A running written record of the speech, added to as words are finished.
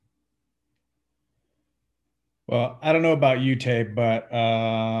Well, I don't know about you, Tay, but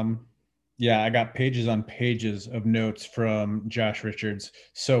yeah, I got pages on pages of notes from Josh Richards.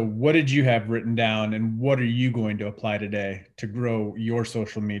 So, what did you have written down, and what are you going to apply today to grow your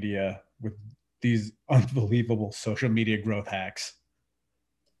social media with these unbelievable social media growth hacks?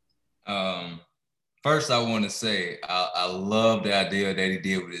 Um, First, I want to say I love the idea that he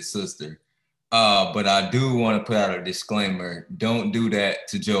did with his sister. But I do want to put out a disclaimer. Don't do that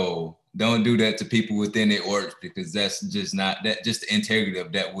to Joel. Don't do that to people within the orgs because that's just not that just the integrity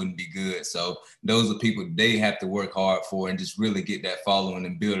of that wouldn't be good. So those are people they have to work hard for and just really get that following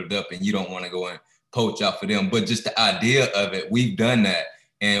and build it up. And you don't want to go and poach off of them. But just the idea of it, we've done that.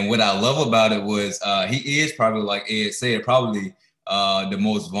 And what I love about it was he is probably like Ed said, probably the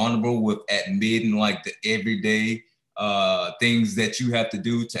most vulnerable with admitting like the everyday things that you have to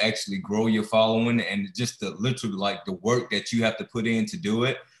do to actually grow your following and just the literally like the work that you have to put in to do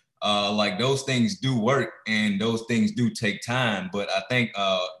it. Like those things do work and those things do take time. But I think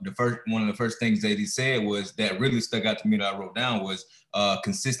the first one of the first things that he said was that really stuck out to me that I wrote down was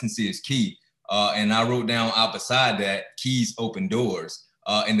consistency is key. And I wrote down out beside that keys open doors.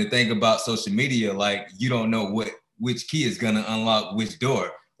 And the thing about social media, like you don't know which key is gonna unlock which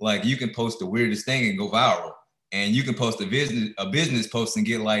door. Like you can post the weirdest thing and go viral, and you can post a business post and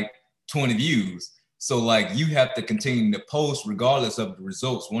get like 20 views. So like you have to continue to post regardless of the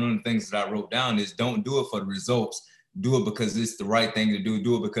results. One of the things that I wrote down is don't do it for the results. Do it because it's the right thing to do.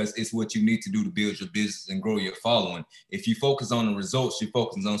 Do it because it's what you need to do to build your business and grow your following. If you focus on the results, you're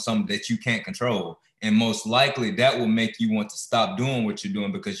focusing on something that you can't control. And most likely that will make you want to stop doing what you're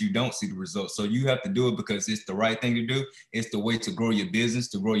doing because you don't see the results. So you have to do it because it's the right thing to do. It's the way to grow your business,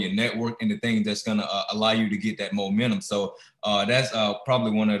 to grow your network, and the thing that's going to allow you to get that momentum. So that's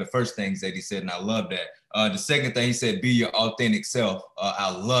probably one of the first things that he said, and I love that. The second thing he said, be your authentic self. I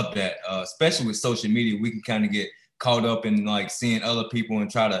love that, especially with social media. We can kind of get caught up in like seeing other people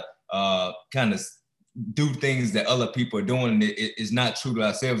and try to kind of do things that other people are doing and it is not true to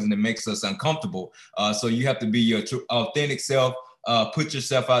ourselves and it makes us uncomfortable. So you have to be your true, authentic self. Put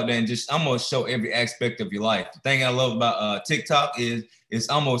yourself out there and just almost show every aspect of your life. The thing I love about TikTok is it's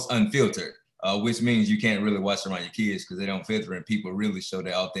almost unfiltered, which means you can't really watch around your kids because they don't filter and people really show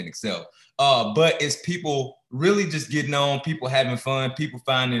their authentic self. But it's people really just getting on, people having fun, people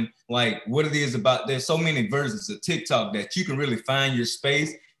finding like what it is about. There's so many versions of TikTok that you can really find your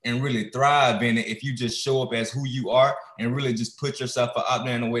space and really thrive in it if you just show up as who you are and really just put yourself out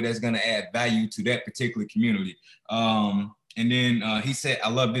there in a way that's going to add value to that particular community. And then he said, I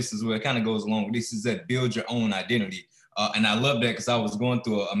love this as well. It kind of goes along with this is that build your own identity. And I love that because I was going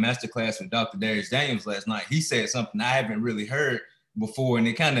through a master class with Dr. Darius Daniels last night. He said something I haven't really heard before. And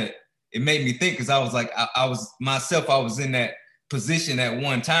it made me think because I was like, I was myself, I was in that position at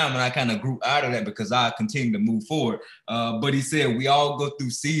one time and I kind of grew out of that because I continued to move forward. But he said we all go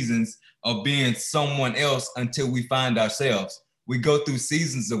through seasons of being someone else until we find ourselves. We go through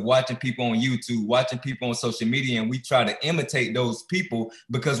seasons of watching people on YouTube, watching people on social media, and we try to imitate those people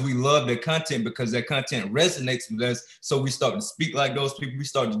because we love their content, because their content resonates with us. So we start to speak like those people. We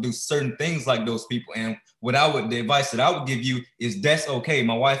start to do certain things like those people. And the advice that I would give you is that's okay.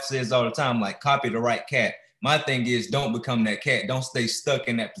 My wife says all the time, like, copy the right cat. My thing is don't become that cat. Don't stay stuck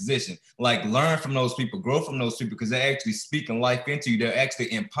in that position. Like learn from those people, grow from those people because they're actually speaking life into you. They're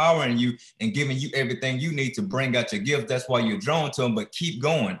actually empowering you and giving you everything you need to bring out your gift. That's why you're drawn to them, but keep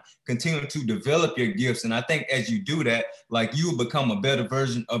going. Continue to develop your gifts. And I think as you do that, like you will become a better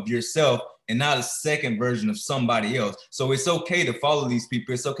version of yourself and not a second version of somebody else. So it's okay to follow these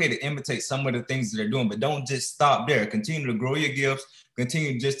people. It's okay to imitate some of the things that they're doing, but don't just stop there. Continue to grow your gifts.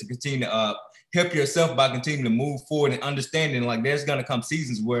 Continue to help yourself by continuing to move forward and understanding like there's going to come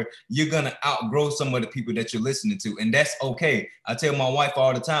seasons where you're going to outgrow some of the people that you're listening to. And that's okay. I tell my wife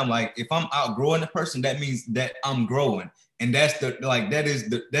all the time, like if I'm outgrowing a person, that means that I'm growing. And that's that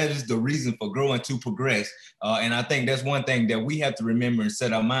is the reason for growing to progress. And I think that's one thing that we have to remember and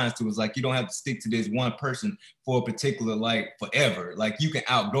set our minds to is like, you don't have to stick to this one person for a particular, like forever. Like you can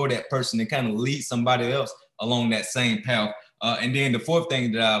outgrow that person and kind of lead somebody else along that same path. And then the fourth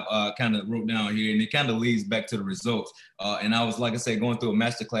thing that I kind of wrote down here, and it kind of leads back to the results. And I was, like I said, going through a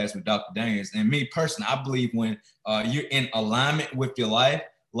masterclass with Dr. Daniels. And me personally, I believe when you're in alignment with your life,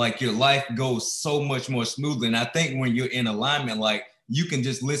 like your life goes so much more smoothly. And I think when you're in alignment, like you can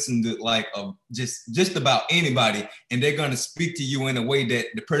just listen to like just about anybody, and they're gonna speak to you in a way that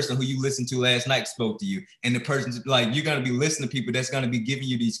the person who you listened to last night spoke to you, and the person like you're gonna be listening to people that's gonna be giving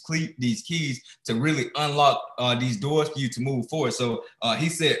you these keys to really unlock these doors for you to move forward. So he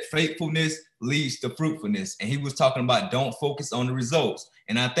said faithfulness leads to fruitfulness, and he was talking about don't focus on the results.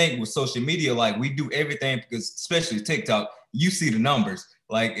 And I think with social media, like we do everything because especially TikTok, you see the numbers.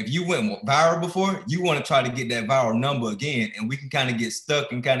 Like if you went viral before, you want to try to get that viral number again. And we can kind of get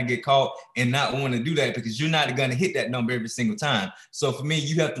stuck and kind of get caught and not want to do that because you're not going to hit that number every single time. So for me,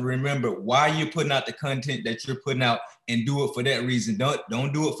 you have to remember why you're putting out the content that you're putting out and do it for that reason.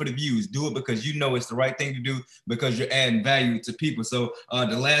 Don't do it for the views. Do it because you know it's the right thing to do because you're adding value to people. So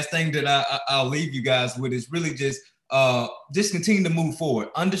the last thing that I'll leave you guys with is really just continue to move forward.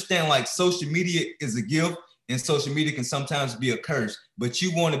 Understand like social media is a gift. And social media can sometimes be a curse, but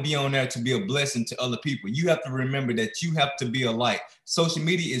you want to be on there to be a blessing to other people. You have to remember that you have to be a light. Social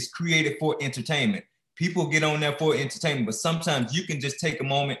media is created for entertainment. People get on there for entertainment, but sometimes you can just take a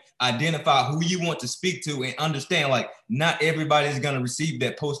moment, identify who you want to speak to, and understand like not everybody is going to receive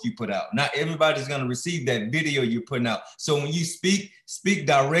that post you put out. Not everybody's going to receive that video you're putting out. So when you speak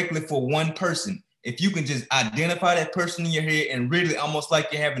directly for one person. If you can just identify that person in your head and really almost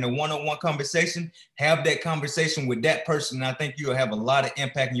like you're having a one-on-one conversation, have that conversation with that person. And I think you'll have a lot of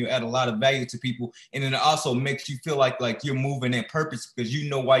impact and you'll add a lot of value to people. And then it also makes you feel like you're moving in purpose because you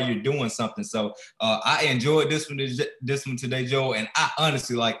know why you're doing something. So I enjoyed this one today, Joe. And I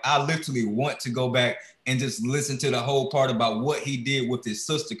honestly, I literally want to go back and just listen to the whole part about what he did with his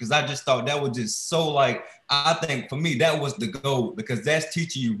sister. Cause I just thought that was just so I think for me, that was the goal because that's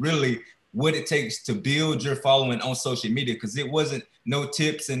teaching you really what it takes to build your following on social media. Because it wasn't no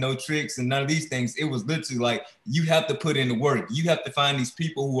tips and no tricks and none of these things. It was literally you have to put in the work. You have to find these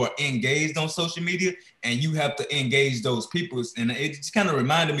people who are engaged on social media and you have to engage those people. And it just kind of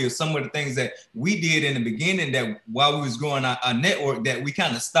reminded me of some of the things that we did in the beginning that while we was growing our network that we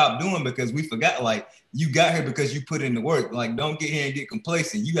kind of stopped doing because we forgot you got here because you put in the work. Don't get here and get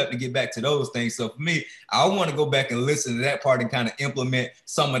complacent. You have to get back to those things. So for me, I want to go back and listen to that part and kind of implement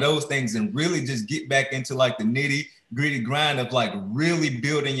some of those things and really just get back into the nitty gritty grind of really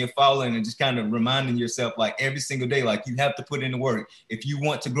building your following and just kind of reminding yourself every single day, you have to put in the work. If you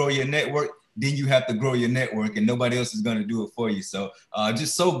want to grow your network, then you have to grow your network and nobody else is going to do it for you. So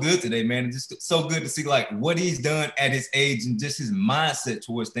just so good today, man. Just so good to see what he's done at his age and just his mindset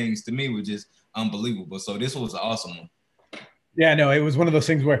towards things to me was just unbelievable. So this was an awesome one. Yeah, no, it was one of those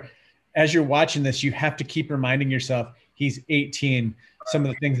things where as you're watching this, you have to keep reminding yourself he's 18. Some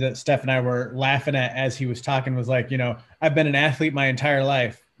of the things that Steph and I were laughing at as he was talking was I've been an athlete my entire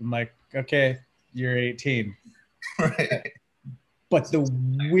life. I'm like, okay, you're 18. Right. But the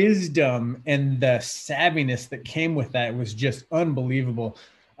wisdom and the savviness that came with that was just unbelievable.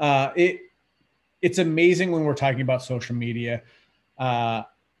 It's amazing when we're talking about social media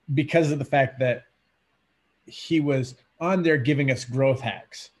because of the fact that he was on there giving us growth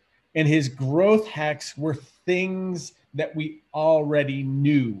hacks. And his growth hacks were things that we already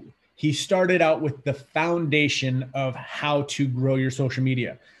knew. He started out with the foundation of how to grow your social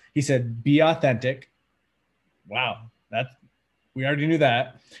media. He said, be authentic. Wow, we already knew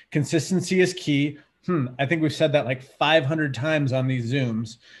that. Consistency is key. I think we've said that 500 times on these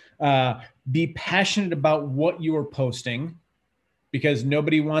Zooms. Be passionate about what you are posting because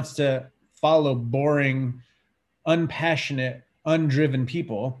nobody wants to follow boring, unpassionate, undriven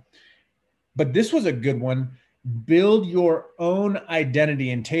people. But this was a good one. Build your own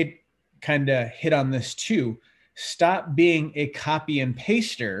identity, and Tate kind of hit on this too. Stop being a copy and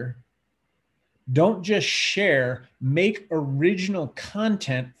paster. Don't just share, make original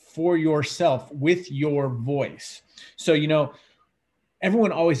content for yourself with your voice. So,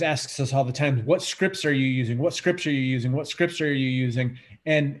 everyone always asks us all the time, what scripts are you using? What scripts are you using? What scripts are you using?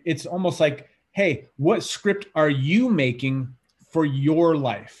 And it's almost like, hey, what script are you making for your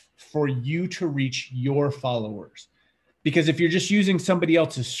life, for you to reach your followers? Because if you're just using somebody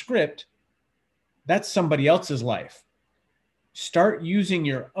else's script, that's somebody else's life. Start using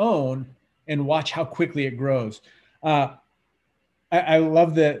your own and watch how quickly it grows. I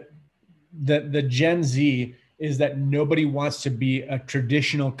love that the Gen Z is that nobody wants to be a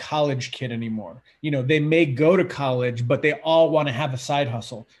traditional college kid anymore. They may go to college, but they all want to have a side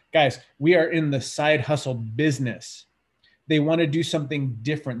hustle. Guys, we are in the side hustle business. They want to do something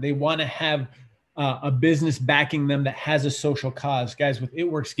different. They want to have a business backing them that has a social cause. Guys, with It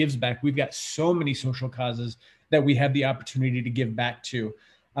Works Gives Back, we've got so many social causes that we have the opportunity to give back to.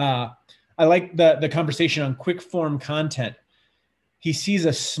 I like the conversation on quick form content. He sees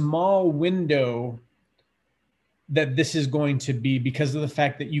a small window that this is going to be, because of the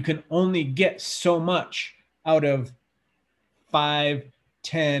fact that you can only get so much out of 5,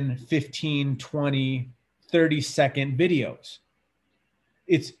 10, 15, 20, 30-second videos.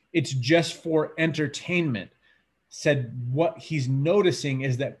 It's just for entertainment. Said what he's noticing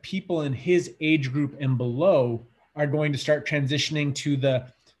is that people in his age group and below are going to start transitioning to the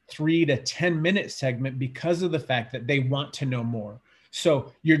 3 to 10 minute segment because of the fact that they want to know more.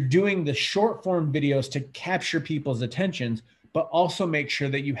 So you're doing the short form videos to capture people's attentions, but also make sure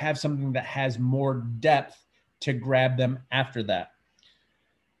that you have something that has more depth to grab them after that.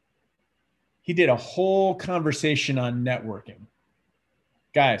 He did a whole conversation on networking.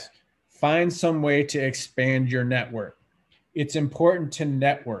 Guys, find some way to expand your network. It's important to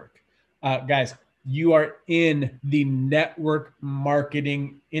network. Guys, you are in the network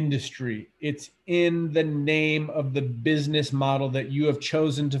marketing industry. It's in the name of the business model that you have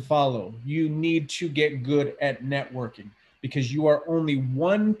chosen to follow. You need to get good at networking because you are only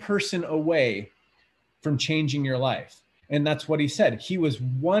one person away from changing your life. And that's what he said. He was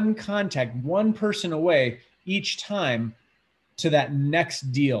one contact, one person away each time to that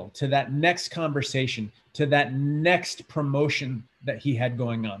next deal, to that next conversation, to that next promotion that he had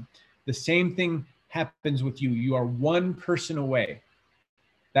going on. The same thing happens with you. You are one person away,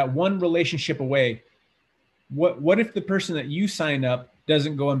 that one relationship away. What if the person that you sign up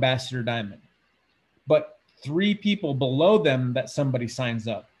doesn't go Ambassador Diamond, but 3 people below them that somebody signs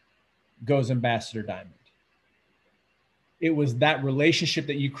up goes Ambassador Diamond? It was that relationship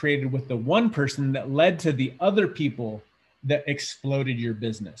that you created with the one person that led to the other people that exploded your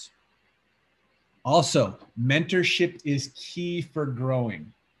business. Also, mentorship is key for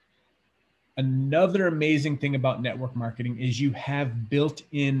growing. Another amazing thing about network marketing is you have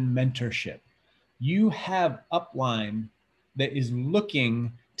built-in mentorship. You have upline that is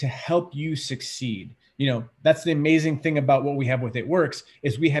looking to help you succeed. You know, that's the amazing thing about what we have with It Works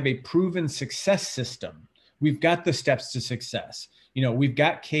is we have a proven success system. We've got the steps to success. You know, we've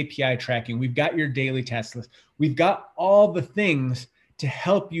got KPI tracking. We've got your daily task list. We've got all the things to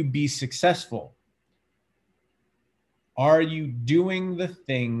help you be successful. Are you doing the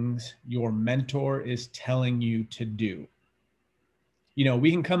things your mentor is telling you to do? You know,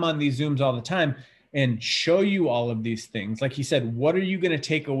 we can come on these Zooms all the time and show you all of these things. Like he said, what are you going to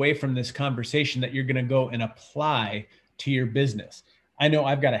take away from this conversation that you're going to go and apply to your business? I know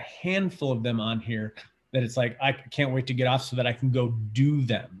I've got a handful of them on here that it's like, I can't wait to get off so that I can go do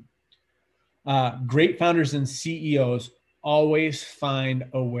them. Great founders and CEOs always find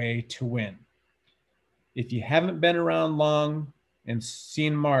a way to win. If you haven't been around long and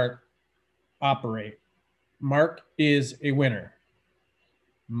seen Mark operate, Mark is a winner.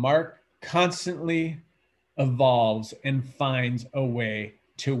 Mark constantly evolves and finds a way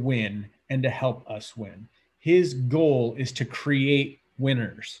to win and to help us win. His goal is to create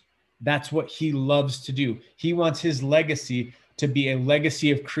winners. That's what he loves to do. He wants his legacy to be a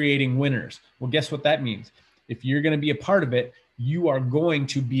legacy of creating winners. Well, guess what that means? If you're going to be a part of it, you are going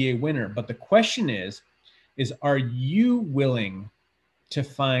to be a winner. But the question is are you willing to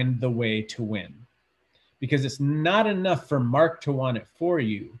find the way to win? Because it's not enough for Mark to want it for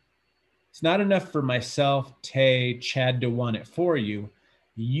you. It's not enough for myself, Tay, Chad to want it for you.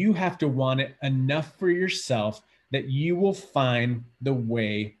 You have to want it enough for yourself that you will find the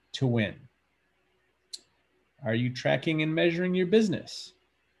way to win. Are you tracking and measuring your business?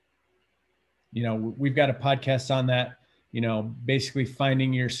 You know, we've got a podcast on that, you know, basically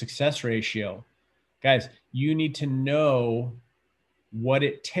finding your success ratio. Guys, you need to know what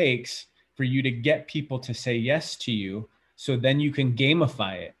it takes for you to get people to say yes to you, so then you can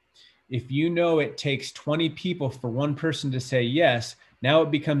gamify it. If you know it takes 20 people for one person to say yes, now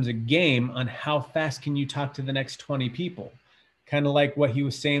it becomes a game on how fast can you talk to the next 20 people. Kind of like what he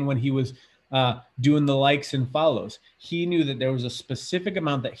was saying when he was doing the likes and follows. He knew that there was a specific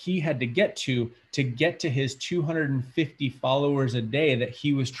amount that he had to get to his 250 followers a day that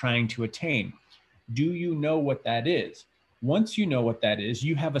he was trying to attain. Do you know what that is? Once you know what that is,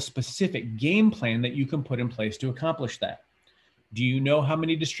 you have a specific game plan that you can put in place to accomplish that. Do you know how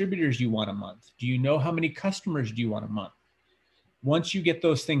many distributors you want a month? Do you know how many customers do you want a month? Once you get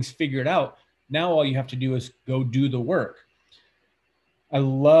those things figured out, now all you have to do is go do the work. I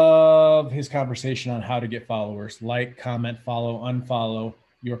love his conversation on how to get followers, like, comment, follow, unfollow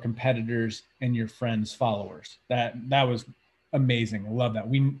your competitors and your friends' followers. That was amazing. I love that.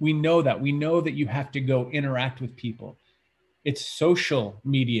 We know that. We know that you have to go interact with people. It's social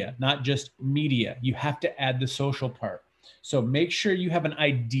media, not just media. You have to add the social part. So make sure you have an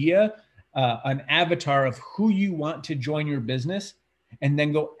idea, an avatar of who you want to join your business, and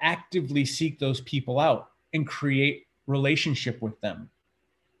then go actively seek those people out. and create relationship with them.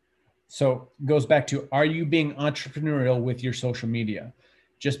 So it goes back to, are you being entrepreneurial with your social media?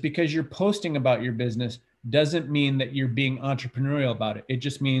 Just because you're posting about your business doesn't mean that you're being entrepreneurial about it. It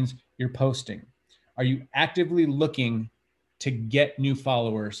just means you're posting. Are you actively looking to get new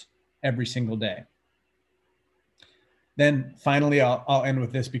followers every single day? Then finally, I'll end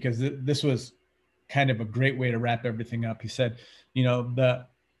with this because this was kind of a great way to wrap everything up. He said, you know,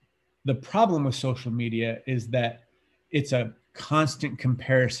 the problem with social media is that it's a constant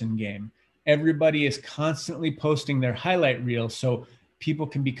comparison game. Everybody is constantly posting their highlight reel, so people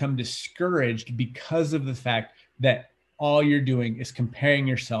can become discouraged because of the fact that all you're doing is comparing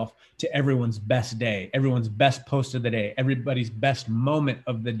yourself to everyone's best day, everyone's best post of the day, everybody's best moment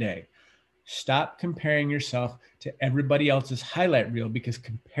of the day. Stop comparing yourself to everybody else's highlight reel, because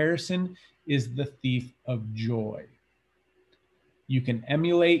comparison is the thief of joy. You can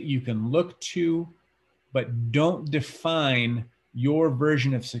emulate, you can look to, but don't define your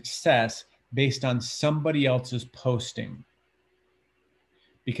version of success based on somebody else's posting.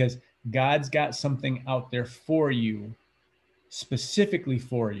 Because God's got something out there for you, specifically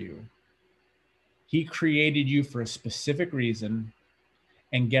for you. He created you for a specific reason.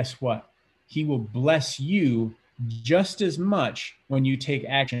 And guess what? He will bless you just as much when you take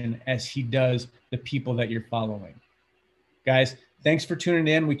action as he does the people that you're following. Guys, thanks for tuning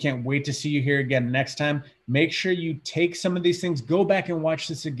in. We can't wait to see you here again next time. Make sure you take some of these things, go back and watch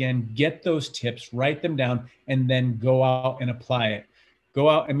this again, get those tips, write them down, and then go out and apply it. Go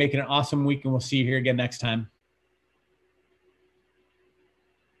out and make it an awesome week, and we'll see you here again next time.